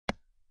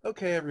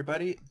Okay,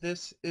 everybody,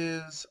 this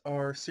is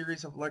our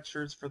series of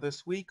lectures for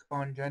this week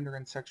on gender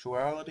and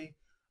sexuality.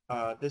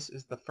 This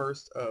is the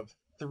first of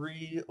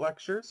three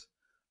lectures.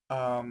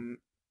 Um,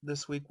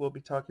 this week we'll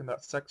be talking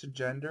about sex and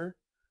gender.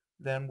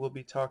 Then we'll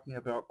be talking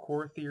about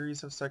core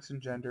theories of sex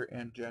and gender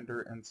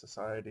and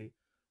society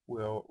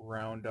will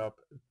round up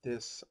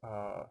this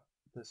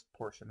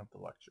portion of the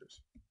lectures.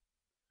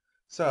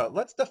 So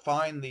let's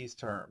define these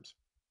terms.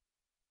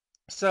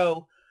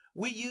 So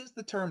we use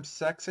the term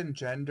sex and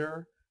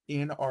gender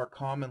in our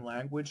common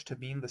language to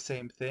mean the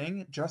same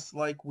thing, just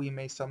like we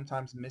may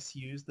sometimes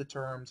misuse the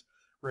terms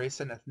race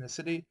and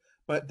ethnicity,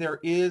 but there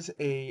is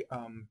a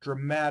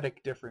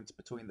dramatic difference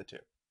between the two.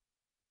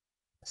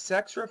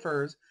 Sex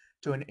refers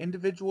to an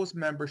individual's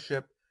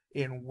membership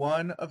in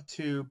one of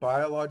two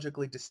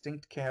biologically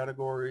distinct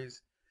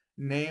categories,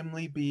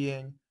 namely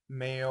being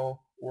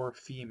male or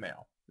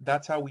female.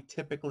 That's how we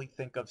typically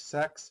think of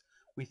sex.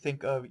 We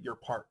think of your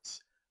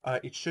parts.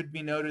 It should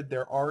be noted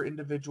there are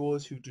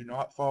individuals who do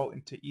not fall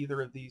into either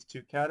of these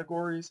two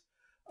categories.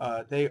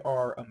 They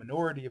are a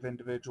minority of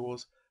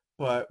individuals,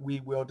 but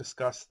we will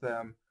discuss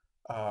them,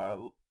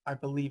 I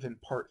believe, in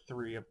part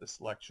 3 of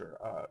this lecture.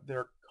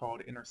 They're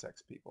called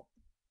intersex people.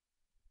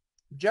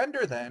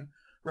 Gender, then,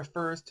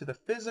 refers to the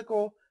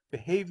physical,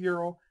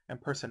 behavioral, and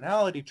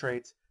personality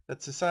traits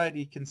that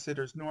society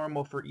considers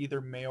normal for either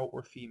male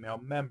or female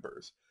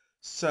members.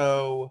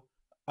 So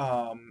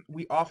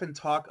we often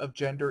talk of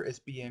gender as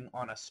being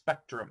on a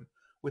spectrum,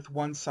 with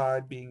one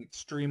side being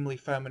extremely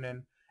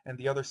feminine and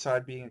the other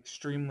side being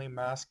extremely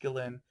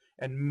masculine,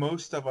 and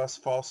most of us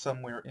fall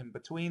somewhere in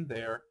between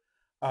there.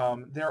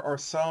 There are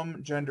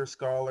some gender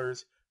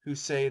scholars who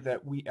say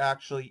that we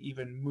actually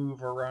even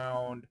move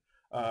around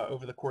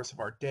over the course of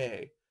our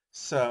day.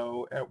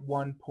 So at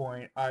one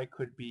point, I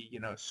could be,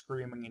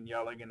 screaming and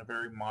yelling in a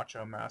very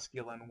macho,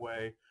 masculine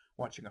way,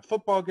 watching a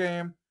football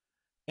game.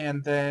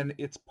 And then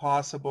it's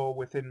possible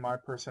within my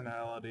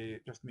personality,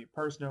 just me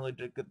personally,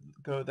 to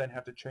go then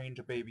have to change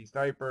a baby's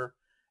diaper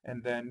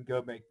and then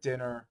go make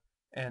dinner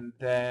and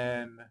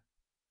then,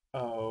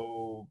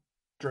 oh,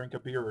 drink a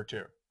beer or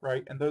two,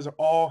 right? And those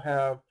all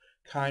have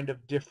kind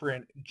of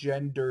different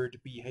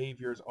gendered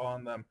behaviors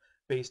on them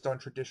based on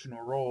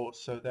traditional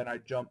roles. So then I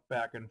jump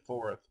back and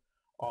forth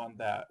on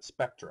that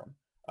spectrum.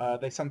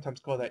 They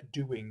sometimes call that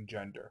doing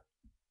gender.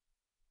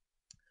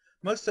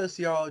 Most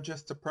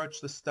sociologists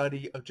approach the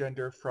study of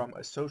gender from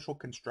a social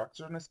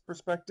constructionist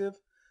perspective.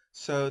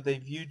 So they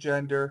view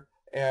gender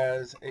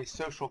as a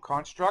social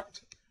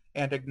construct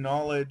and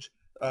acknowledge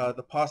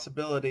the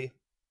possibility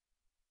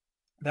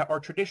that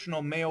our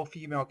traditional male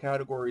female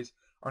categories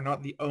are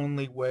not the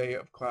only way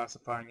of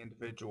classifying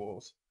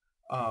individuals.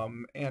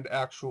 And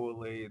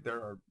actually, there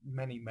are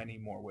many, many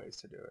more ways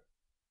to do it.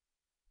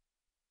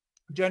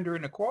 Gender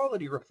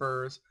inequality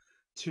refers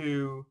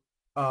to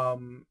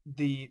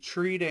the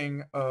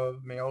treating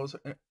of males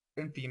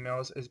and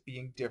females as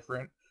being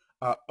different.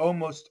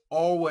 Almost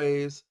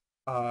always,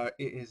 it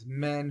is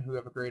men who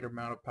have a greater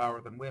amount of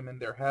power than women.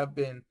 There have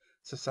been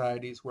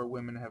societies where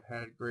women have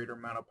had a greater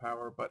amount of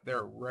power, but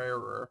they're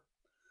rarer.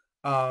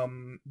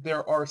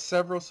 There are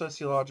several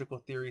sociological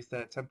theories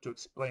that attempt to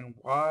explain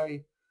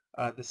why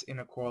this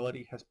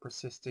inequality has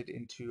persisted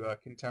into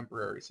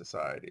contemporary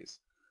societies.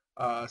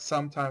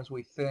 Sometimes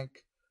we think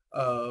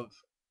of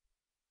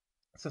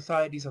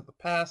societies of the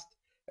past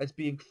as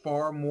being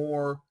far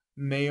more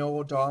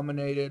male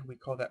dominated. We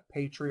call that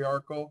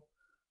patriarchal.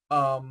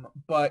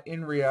 But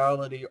in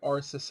reality,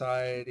 our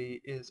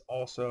society is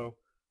also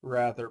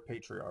rather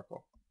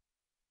patriarchal.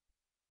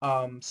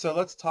 So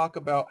let's talk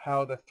about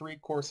how the three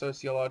core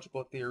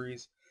sociological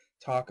theories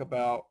talk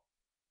about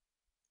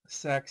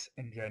sex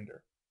and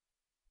gender.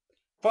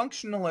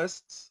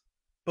 Functionalists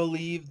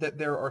believe that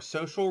there are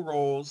social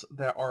roles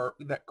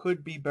that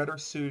could be better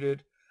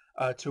suited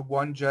to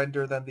one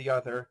gender than the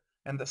other,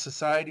 and that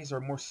societies are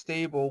more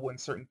stable when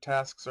certain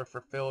tasks are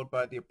fulfilled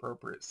by the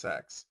appropriate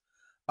sex.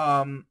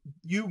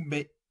 You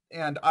may,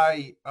 and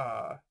I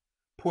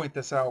point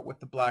this out with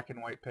the black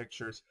and white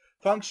pictures.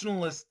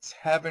 Functionalists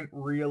haven't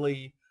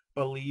really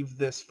believed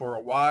this for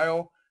a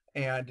while,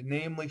 and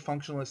namely,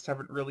 functionalists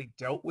haven't really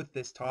dealt with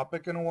this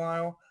topic in a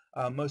while.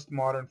 Most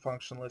modern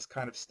functionalists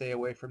kind of stay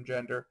away from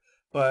gender,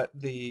 but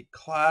the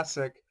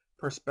classic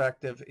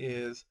perspective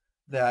is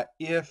that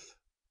if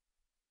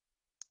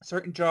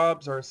certain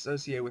jobs are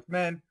associated with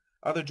men,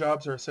 other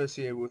jobs are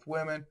associated with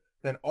women,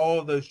 then all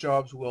of those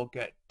jobs will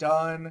get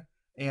done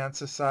and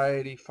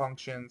society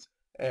functions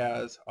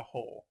as a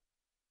whole.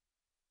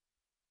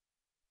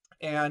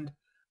 And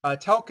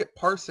Talcott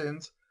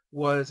Parsons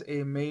was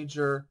a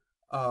major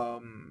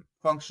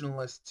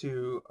functionalist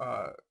to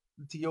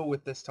deal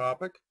with this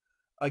topic.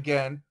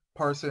 Again,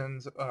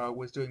 Parsons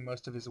was doing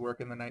most of his work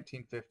in the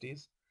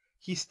 1950s.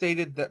 He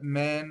stated that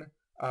men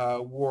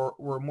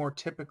were more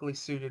typically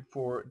suited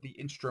for the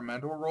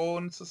instrumental role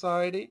in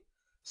society.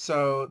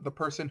 So the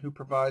person who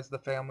provides the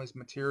family's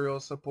material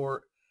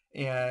support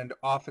and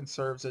often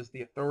serves as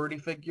the authority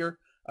figure,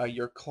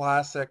 your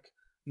classic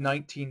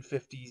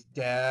 1950s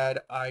dad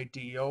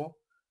ideal.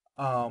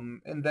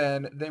 And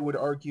then they would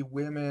argue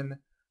women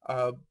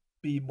uh,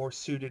 be more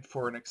suited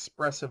for an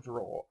expressive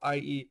role,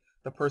 i.e.,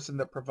 the person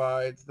that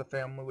provides the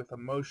family with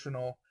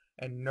emotional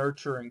and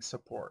nurturing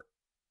support.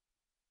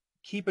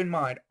 Keep in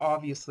mind,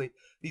 obviously,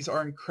 these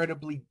are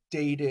incredibly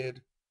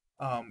dated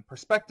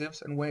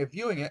perspectives and way of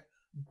viewing it,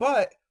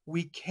 but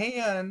we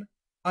can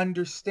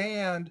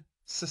understand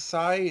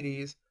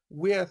societies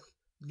with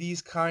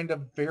these kind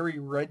of very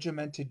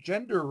regimented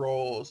gender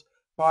roles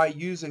by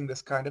using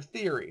this kind of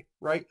theory,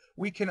 right?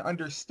 We can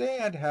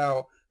understand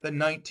how the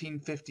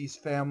 1950s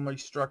family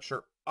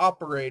structure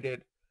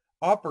operated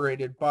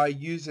by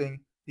using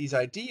these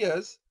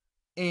ideas,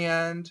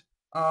 and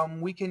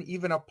we can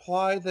even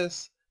apply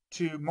this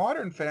to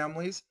modern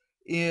families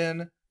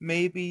in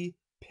maybe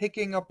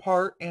picking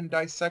apart and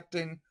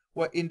dissecting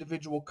what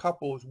individual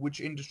couples, which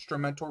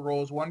instrumental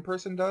roles one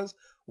person does,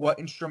 what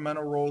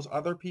instrumental roles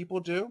other people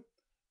do.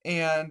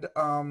 And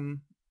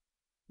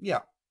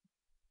yeah,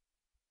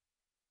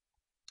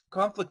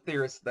 conflict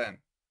theorists then.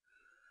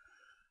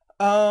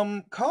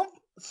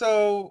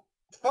 So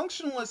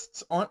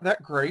functionalists aren't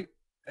that great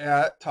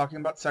at talking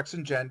about sex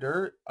and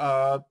gender,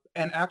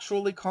 and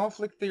actually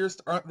conflict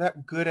theorists aren't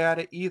that good at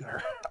it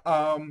either.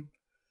 Um,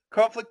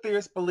 conflict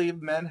theorists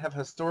believe men have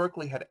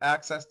historically had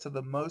access to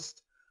the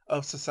most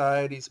of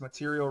society's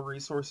material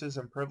resources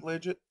and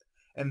privilege,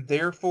 and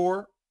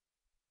therefore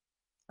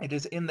it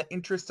is in the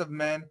interest of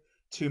men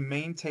to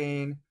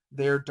maintain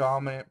their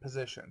dominant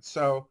position.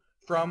 So,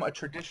 from a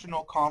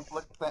traditional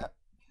conflict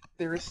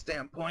theorist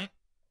standpoint,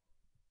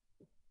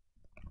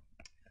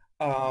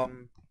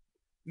 um,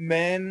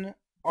 men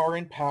are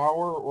in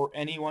power, or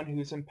anyone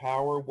who's in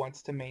power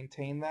wants to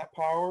maintain that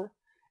power,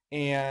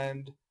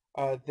 and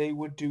they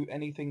would do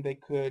anything they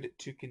could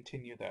to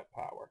continue that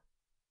power.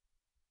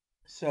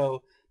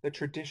 So the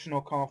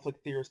traditional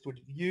conflict theorist would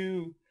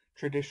view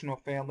traditional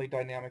family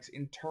dynamics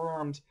in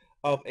terms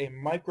of a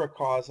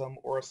microcosm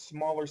or a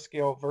smaller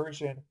scale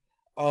version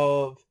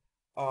of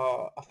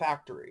a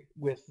factory,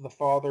 with the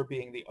father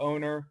being the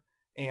owner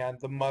and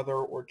the mother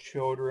or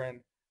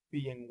children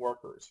being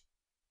workers.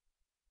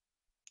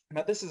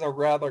 Now, this is a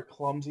rather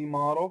clumsy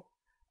model,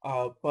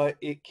 but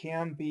it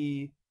can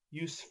be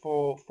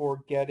useful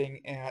for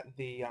getting at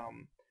the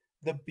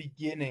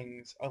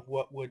beginnings of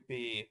what would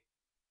be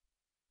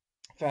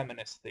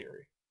feminist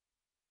theory,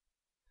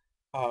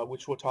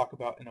 which we'll talk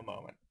about in a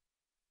moment.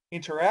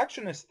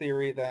 Interactionist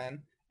theory,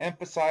 then,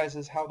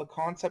 emphasizes how the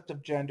concept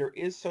of gender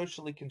is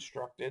socially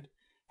constructed,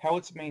 how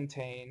it's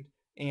maintained,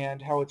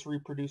 and how it's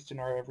reproduced in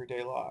our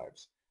everyday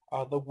lives.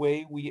 The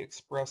way we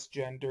express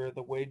gender,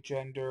 the way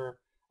gender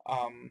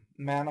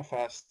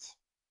manifests,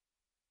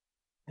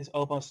 is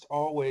almost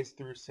always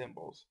through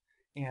symbols.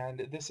 And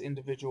this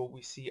individual,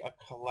 we see a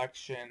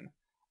collection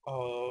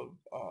of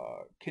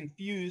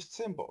confused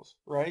symbols,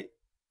 right?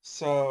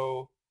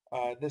 So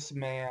this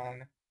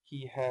man,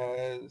 he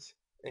has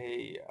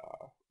a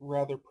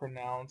rather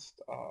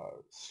pronounced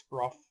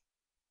scruff,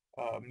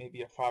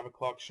 maybe a 5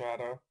 o'clock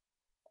shadow.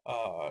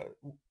 Uh,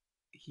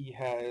 he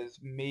has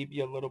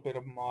maybe a little bit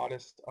of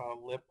modest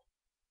lip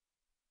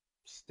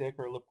stick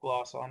or lip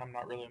gloss on. I'm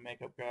not really a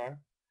makeup guy.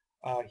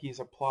 He's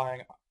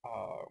applying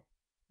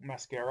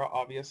mascara,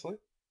 obviously.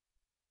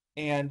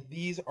 And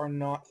these are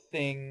not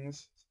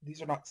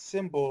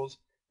symbols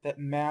that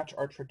match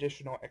our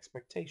traditional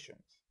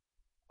expectations.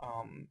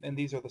 And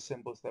these are the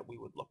symbols that we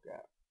would look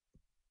at.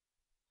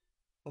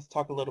 Let's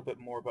talk a little bit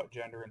more about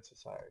gender in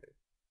society.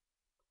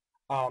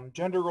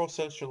 Gender role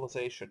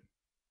socialization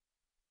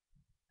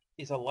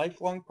is a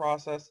lifelong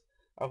process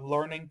of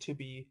learning to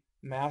be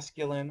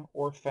masculine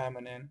or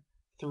feminine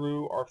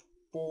through our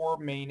four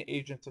main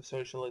agents of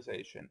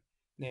socialization,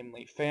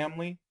 namely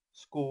family,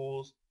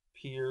 schools,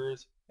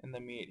 peers, and the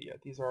media.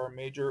 These are our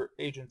major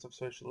agents of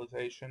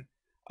socialization.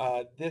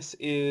 This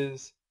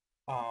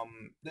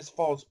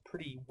falls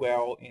pretty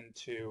well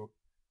into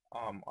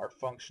our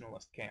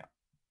functionalist camp.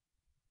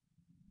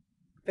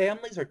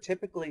 Families are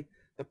typically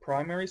the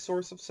primary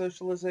source of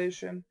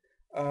socialization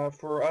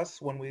for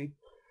us when we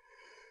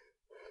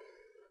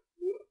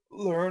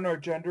learn our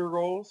gender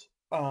roles.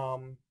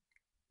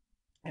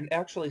 And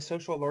actually,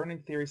 social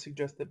learning theory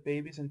suggests that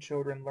babies and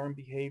children learn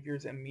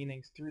behaviors and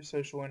meanings through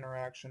social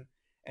interaction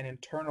and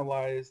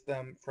internalize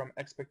them from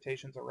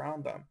expectations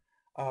around them.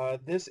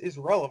 This is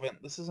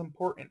relevant. This is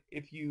important.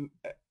 If you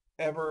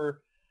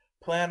ever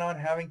plan on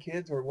having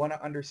kids or want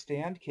to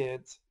understand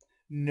kids,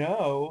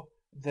 know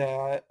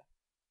that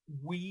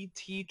we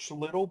teach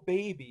little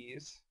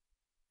babies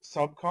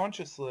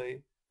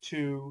subconsciously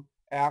to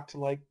act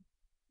like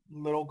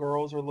little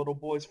girls or little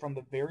boys from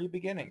the very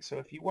beginning. So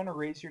if you want to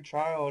raise your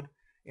child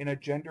in a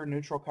gender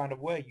neutral kind of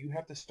way, you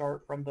have to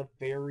start from the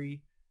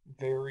very,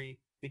 very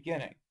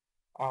beginning.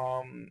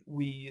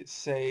 We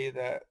say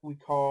that we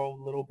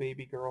call little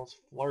baby girls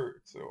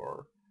flirts,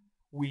 or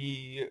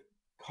we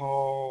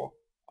call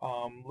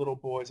little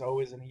boys,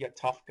 oh, isn't he a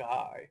tough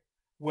guy?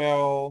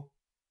 Well,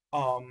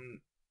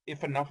 um,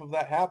 if enough of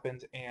that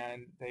happens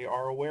and they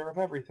are aware of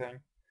everything,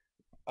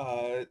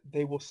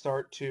 they will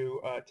start to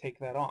take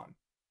that on.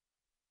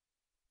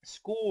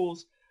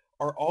 Schools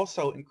are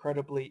also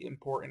incredibly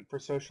important for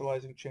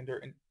socializing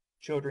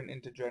children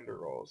into gender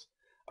roles.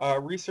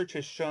 Research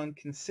has shown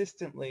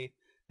consistently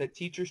that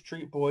teachers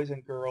treat boys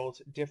and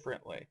girls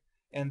differently,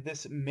 and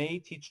this may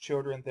teach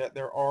children that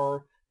there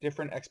are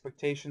different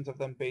expectations of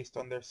them based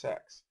on their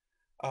sex.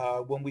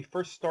 When we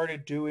first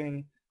started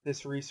doing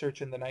this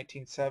research in the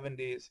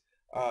 1970s,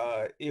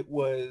 it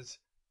was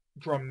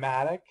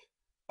dramatic,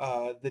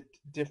 the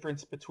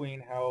difference between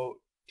how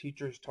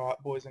teachers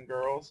taught boys and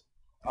girls.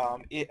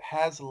 It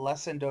has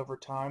lessened over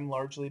time,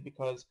 largely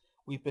because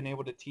we've been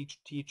able to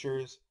teach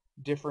teachers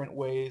different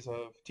ways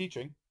of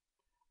teaching.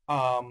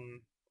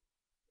 Um,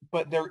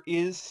 but there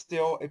is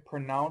still a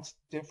pronounced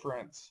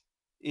difference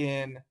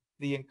in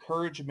the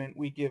encouragement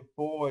we give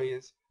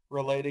boys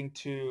relating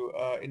to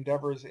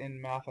endeavors in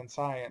math and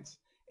science,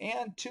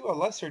 and to a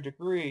lesser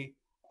degree,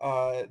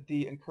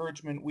 the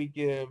encouragement we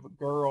give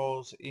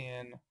girls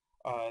in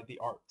the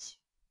arts.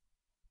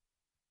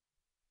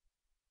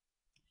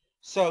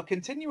 So,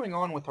 continuing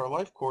on with our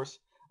life course,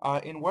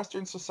 in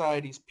Western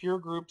societies, peer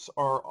groups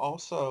are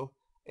also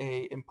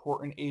a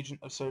important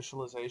agent of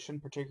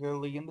socialization,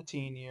 particularly in the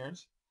teen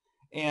years.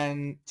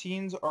 And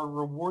teens are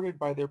rewarded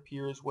by their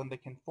peers when they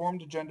conform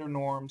to gender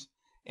norms,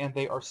 and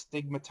they are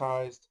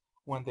stigmatized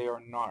when they are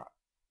not.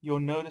 You'll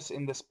notice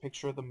in this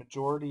picture the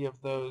majority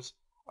of those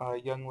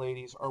young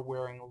ladies are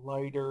wearing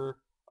lighter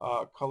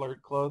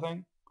colored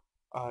clothing.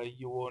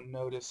 You will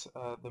notice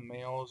the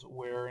males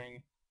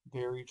wearing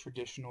very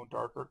traditional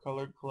darker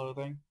colored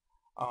clothing.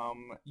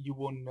 You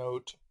will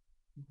note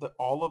that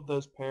all of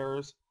those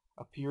pairs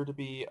appear to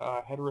be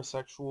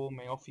heterosexual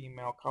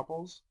male-female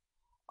couples.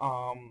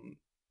 Um,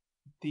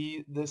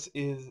 this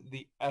is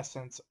the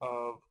essence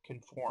of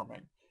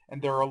conforming,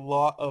 and there are a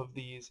lot of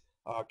these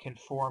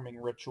conforming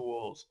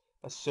rituals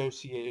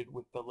associated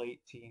with the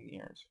late teen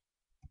years.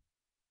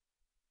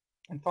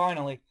 And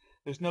finally,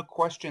 there's no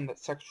question that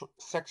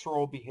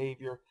sexual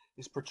behavior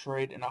is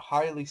portrayed in a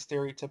highly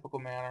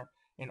stereotypical manner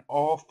in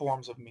all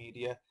forms of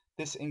media.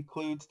 This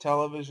includes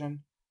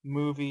television,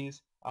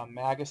 movies,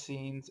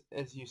 magazines,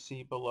 as you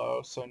see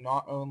below. So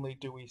not only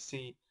do we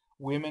see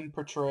women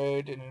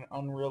portrayed in an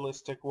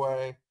unrealistic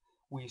way,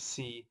 we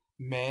see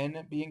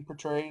men being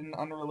portrayed in an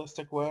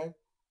unrealistic way.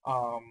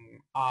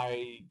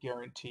 I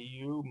guarantee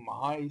you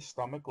my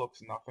stomach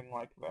looks nothing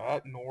like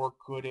that, nor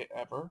could it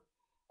ever.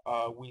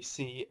 We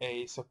see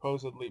a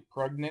supposedly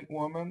pregnant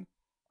woman,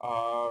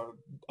 uh,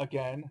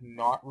 again,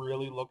 not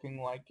really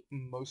looking like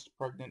most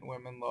pregnant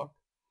women look.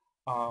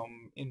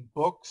 In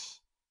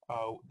books,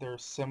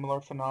 there's similar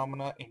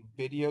phenomena. In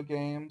video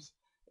games,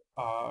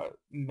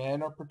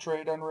 men are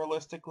portrayed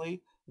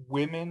unrealistically.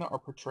 Women are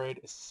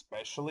portrayed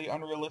especially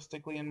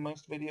unrealistically in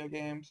most video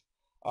games,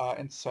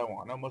 and so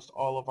on. Almost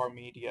all of our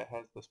media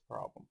has this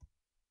problem.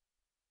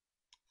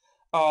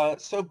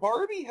 So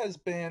Barbie has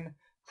been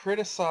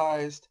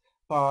criticized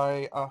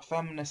by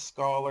feminist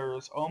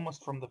scholars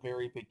almost from the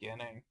very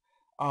beginning,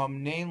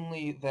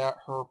 namely that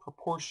her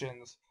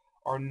proportions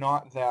are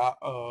not that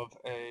of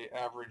a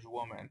average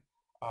woman,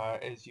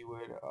 as you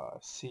would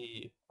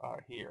see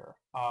here.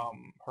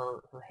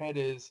 Her head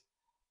is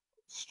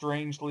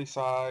strangely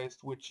sized,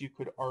 which you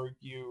could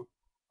argue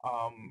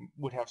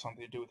would have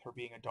something to do with her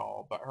being a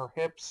doll. But her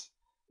hips,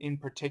 in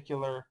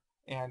particular,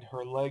 and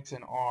her legs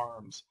and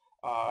arms,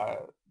 uh,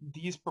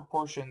 these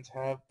proportions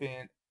have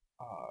been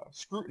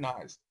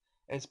scrutinized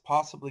as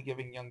possibly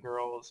giving young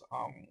girls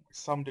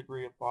some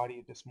degree of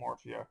body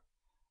dysmorphia.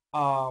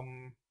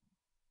 Um,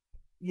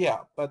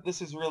 yeah, but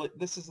this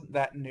isn't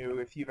that new.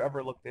 If you've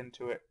ever looked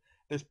into it,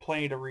 there's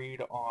plenty to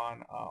read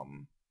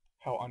on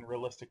how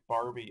unrealistic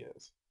Barbie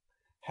is.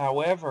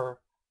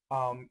 However,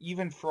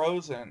 even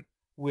Frozen,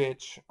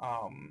 which,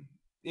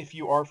 if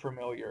you are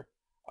familiar,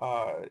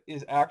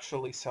 is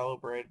actually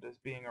celebrated as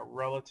being a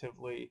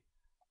relatively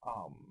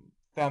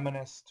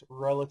feminist,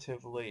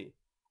 relatively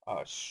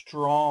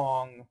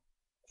strong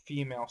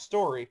female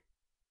story.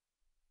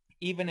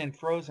 Even in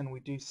Frozen, we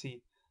do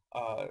see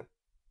uh,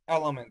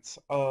 elements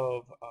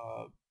of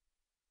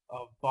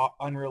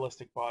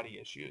unrealistic body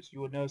issues.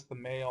 You would notice the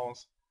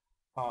males,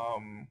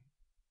 um,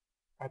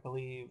 I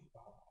believe,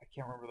 I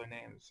can't remember their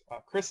names.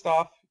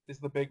 Kristoff is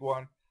the big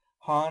one.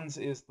 Hans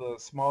is the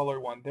smaller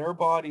one. Their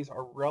bodies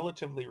are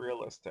relatively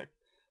realistic,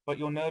 but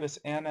you'll notice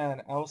Anna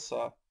and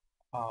Elsa,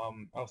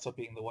 Elsa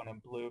being the one in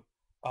blue,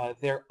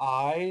 their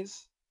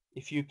eyes,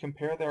 if you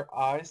compare their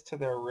eyes to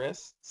their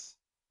wrists,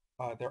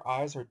 their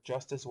eyes are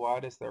just as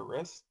wide as their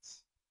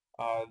wrists.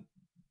 Uh,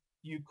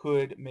 you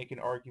could make an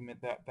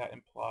argument that that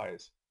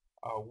implies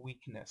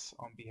weakness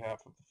on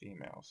behalf of the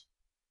females.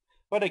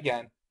 But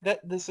again,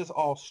 that this is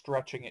all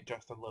stretching it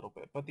just a little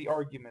bit, but the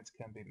arguments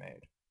can be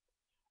made.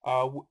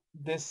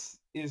 This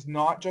is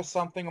not just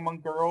something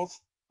among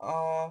girls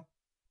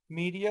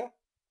media.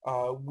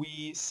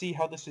 We see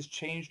how this has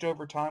changed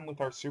over time with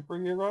our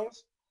superheroes.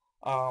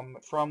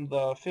 From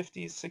the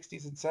 50s,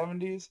 60s, and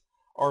 70s,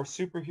 our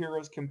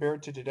superheroes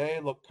compared to today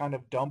look kind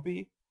of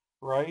dumpy,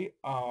 right?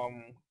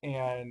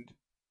 And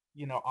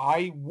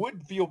I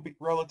would feel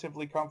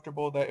relatively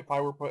comfortable that if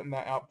I were put in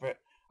that outfit,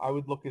 I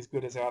would look as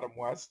good as Adam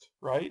West,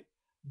 right?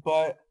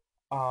 But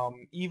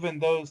Even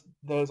those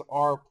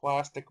are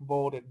plastic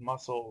molded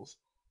muscles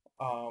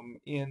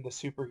in the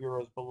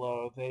superheroes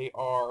below. They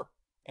are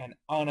an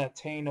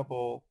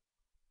unattainable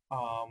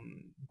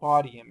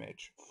body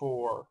image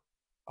for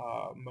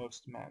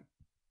most men.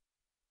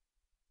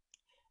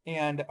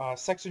 And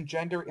sex and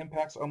gender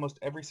impacts almost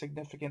every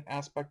significant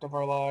aspect of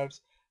our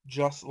lives,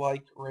 just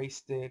like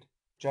race did,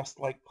 just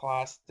like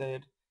class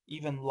did.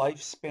 Even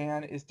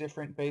lifespan is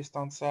different based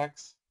on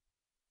sex.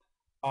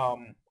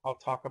 I'll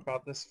talk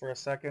about this for a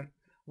second.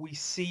 We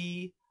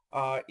see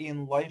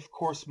in life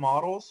course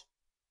models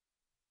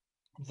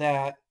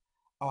that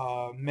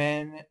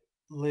men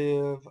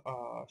live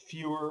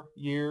fewer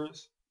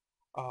years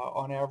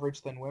on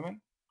average than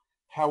women.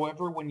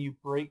 However, when you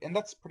break, and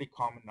that's pretty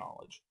common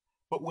knowledge,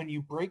 but when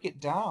you break it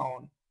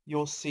down,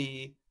 you'll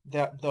see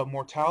that the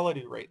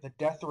mortality rate, the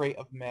death rate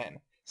of men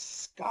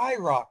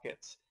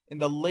skyrockets in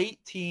the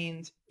late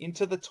teens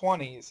into the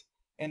 20s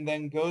and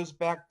then goes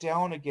back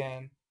down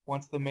again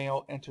once the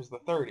male enters the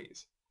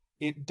 30s.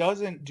 It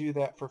doesn't do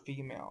that for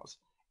females.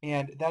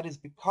 And that is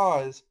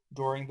because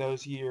during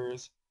those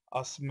years,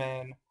 us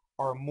men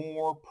are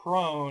more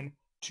prone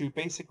to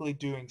basically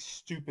doing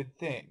stupid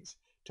things,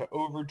 to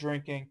over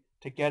drinking,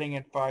 to getting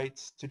in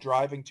fights, to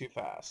driving too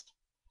fast.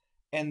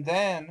 And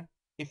then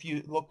if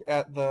you look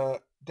at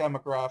the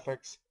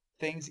demographics,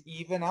 things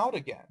even out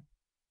again.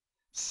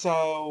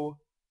 So,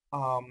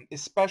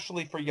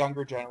 especially for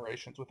younger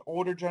generations, with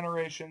older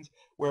generations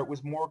where it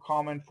was more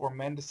common for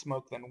men to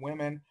smoke than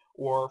women,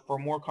 or for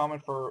more common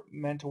for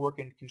men to work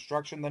in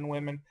construction than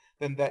women,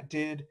 then that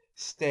did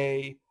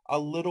stay a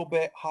little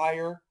bit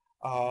higher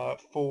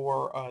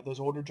for those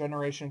older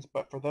generations.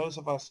 But for those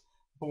of us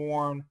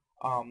born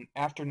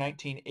after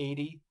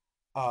 1980,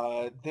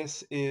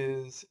 this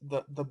is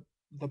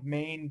the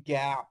main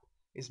gap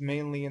is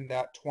mainly in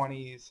that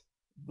 20s,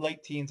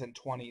 late teens and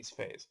 20s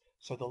phase.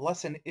 So the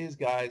lesson is,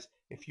 guys,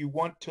 if you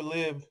want to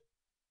live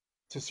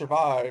to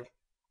survive,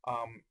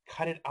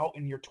 cut it out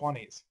in your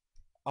 20s.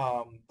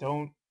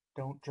 Don't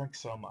drink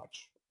so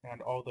much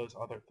and all those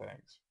other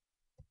things.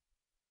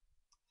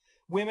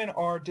 Women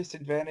are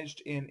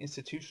disadvantaged in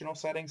institutional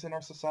settings in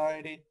our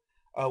society.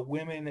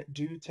 Women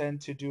do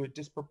tend to do a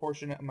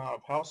disproportionate amount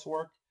of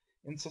housework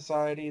in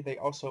society. They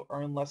also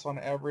earn less on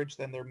average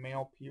than their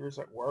male peers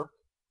at work.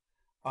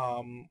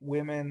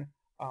 Women,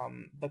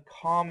 the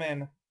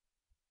common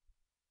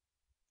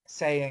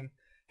saying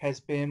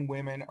has been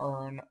women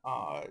earn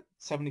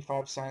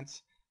 75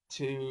 cents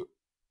to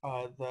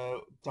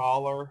the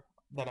dollar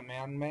that a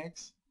man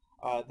makes.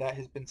 That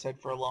has been said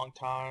for a long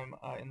time.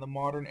 In the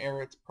modern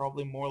era, it's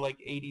probably more like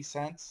 80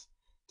 cents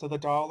to the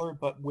dollar,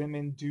 but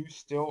women do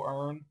still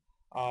earn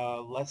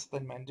less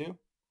than men do,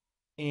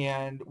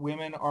 and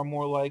women are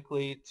more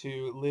likely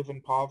to live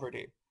in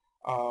poverty.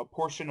 A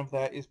portion of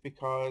that is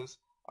because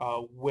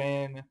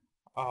when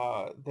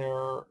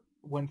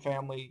when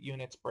family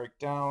units break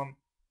down,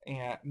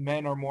 and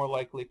men are more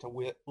likely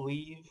to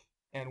leave,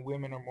 and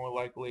women are more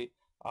likely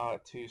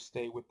to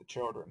stay with the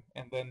children,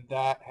 and then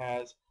that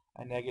has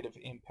a negative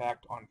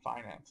impact on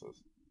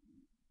finances.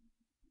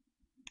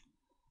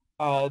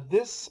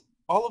 This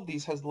all of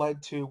these has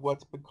led to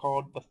what's been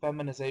called the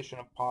feminization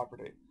of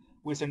poverty,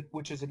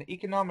 which is an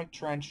economic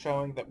trend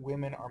showing that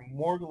women are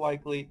more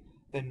likely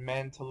than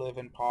men to live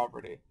in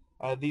poverty.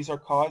 These are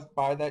caused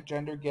by that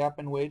gender gap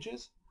in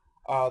wages,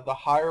 the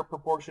higher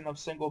proportion of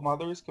single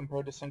mothers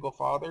compared to single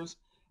fathers,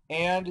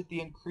 and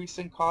the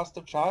increasing cost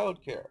of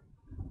childcare.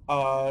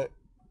 Uh,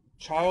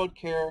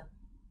 Childcare,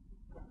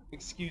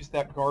 excuse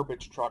that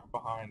garbage truck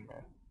behind me.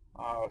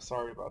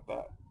 Sorry about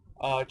that.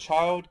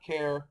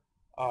 Childcare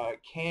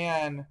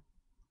can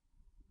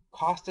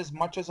cost as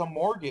much as a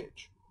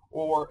mortgage,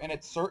 and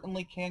it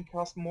certainly can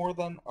cost more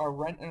than a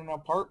rent in an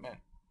apartment.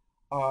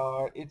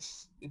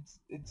 It's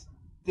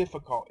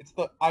difficult.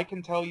 I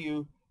can tell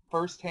you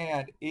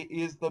firsthand, it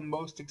is the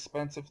most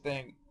expensive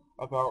thing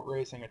about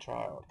raising a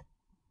child.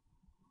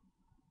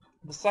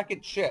 The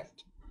second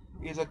shift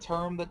is a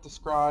term that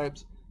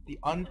describes the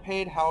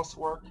unpaid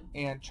housework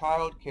and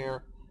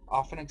childcare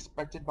often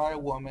expected by a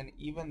woman,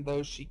 even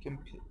though she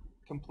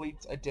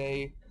completes a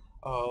day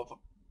of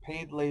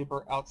paid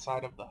labor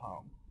outside of the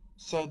home.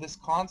 So this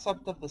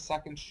concept of the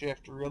second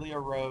shift really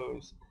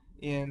arose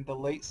in the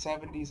late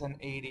 70s and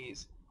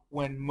 80s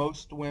when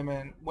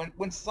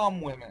when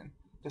some women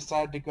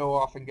decided to go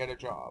off and get a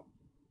job.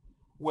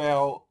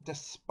 Well,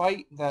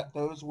 despite that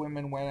those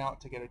women went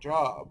out to get a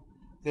job,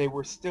 they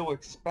were still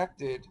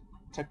expected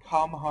to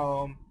come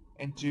home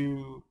and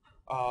do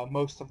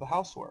most of the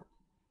housework.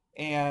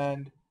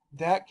 And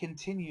that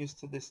continues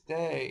to this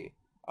day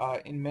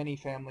in many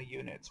family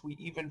units. We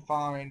even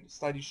find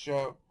studies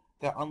show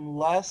that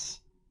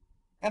unless,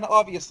 and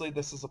obviously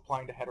this is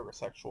applying to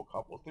heterosexual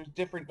couples, there's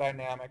different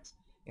dynamics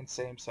in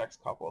same sex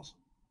couples.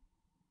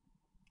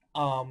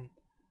 Um,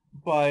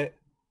 but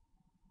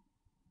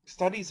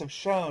studies have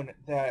shown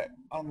that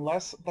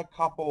unless the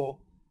couple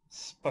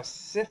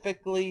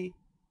specifically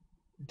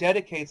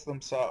dedicates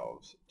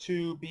themselves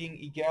to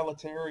being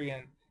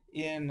egalitarian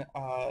in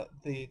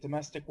the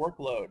domestic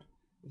workload,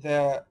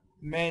 that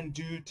men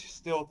do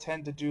still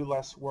tend to do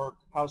less work,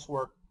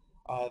 housework,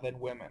 than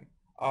women.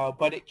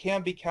 But it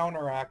can be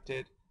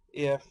counteracted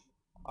if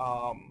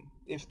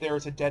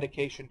there's a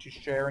dedication to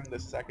sharing the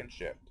second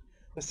shift.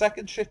 The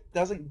second shift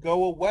doesn't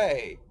go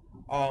away.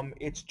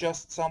 It's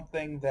just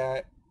something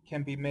that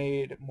can be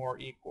made more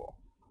equal.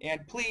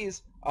 And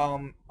please,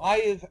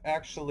 I've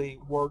actually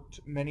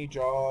worked many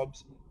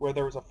jobs where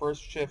there was a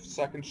first shift,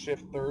 second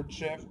shift, third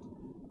shift.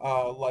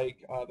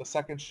 The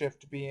second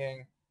shift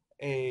being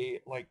a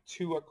like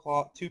 2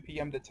 o'clock, 2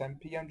 p.m. to 10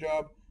 p.m.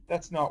 job.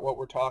 That's not what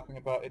we're talking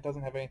about. It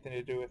doesn't have anything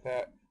to do with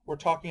that. We're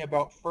talking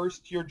about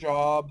first your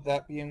job,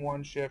 that being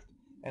one shift,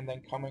 and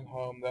then coming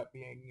home, that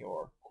being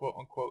your quote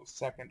unquote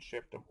second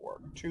shift of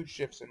work. Two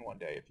shifts in one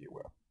day, if you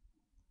will.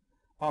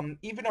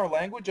 Even our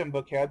language and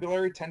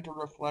vocabulary tend to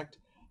reflect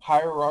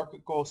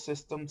hierarchical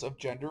systems of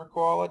gender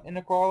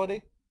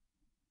inequality.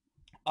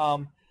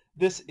 Um,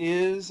 this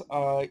is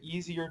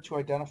easier to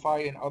identify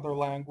in other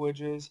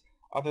languages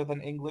other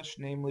than English,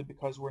 namely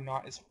because we're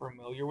not as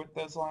familiar with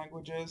those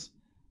languages.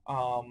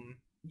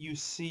 You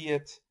see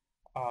it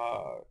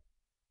uh,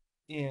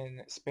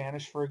 in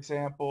Spanish, for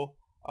example,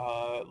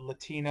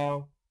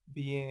 Latino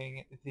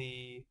being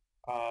the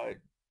uh,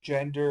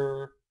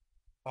 gender,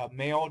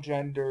 male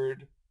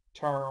gendered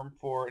term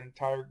for an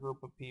entire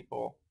group of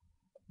people,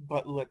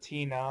 but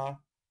Latina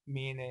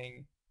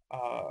meaning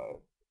uh,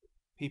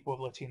 people of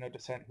Latino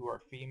descent who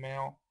are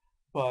female.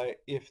 But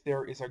if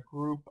there is a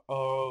group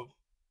of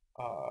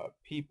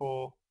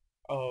people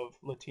of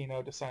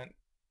Latino descent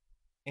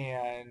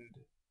and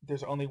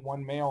there's only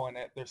one male in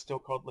it, they're still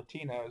called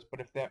Latinos.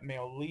 But if that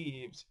male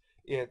leaves,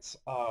 it's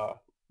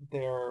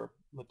they're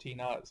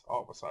Latinas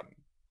all of a sudden.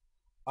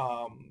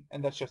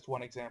 And that's just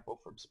one example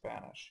from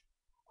Spanish.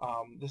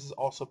 This is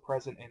also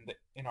present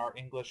in our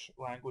English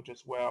language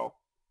as well,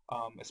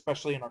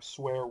 especially in our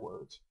swear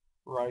words,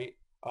 right?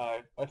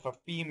 If a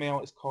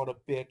female is called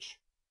a bitch,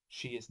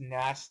 she is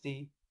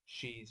nasty,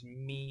 she's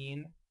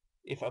mean.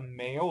 If a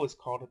male is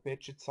called a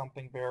bitch, it's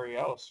something very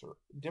else or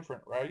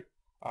different, right?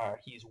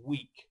 He's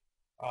weak.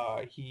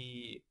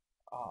 He,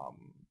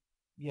 um,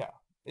 yeah,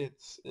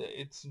 it's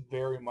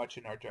very much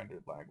in our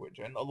gendered language,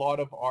 and a lot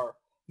of our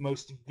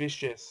most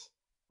vicious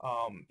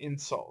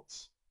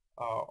insults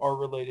are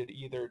related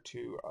either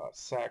to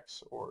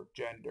sex or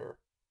gender,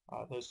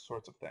 those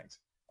sorts of things,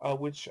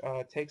 which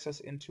takes us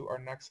into our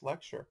next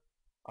lecture.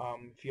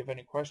 If you have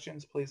any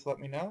questions, please let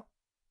me know,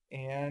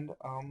 and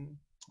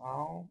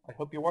I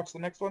hope you watch the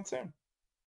next one soon.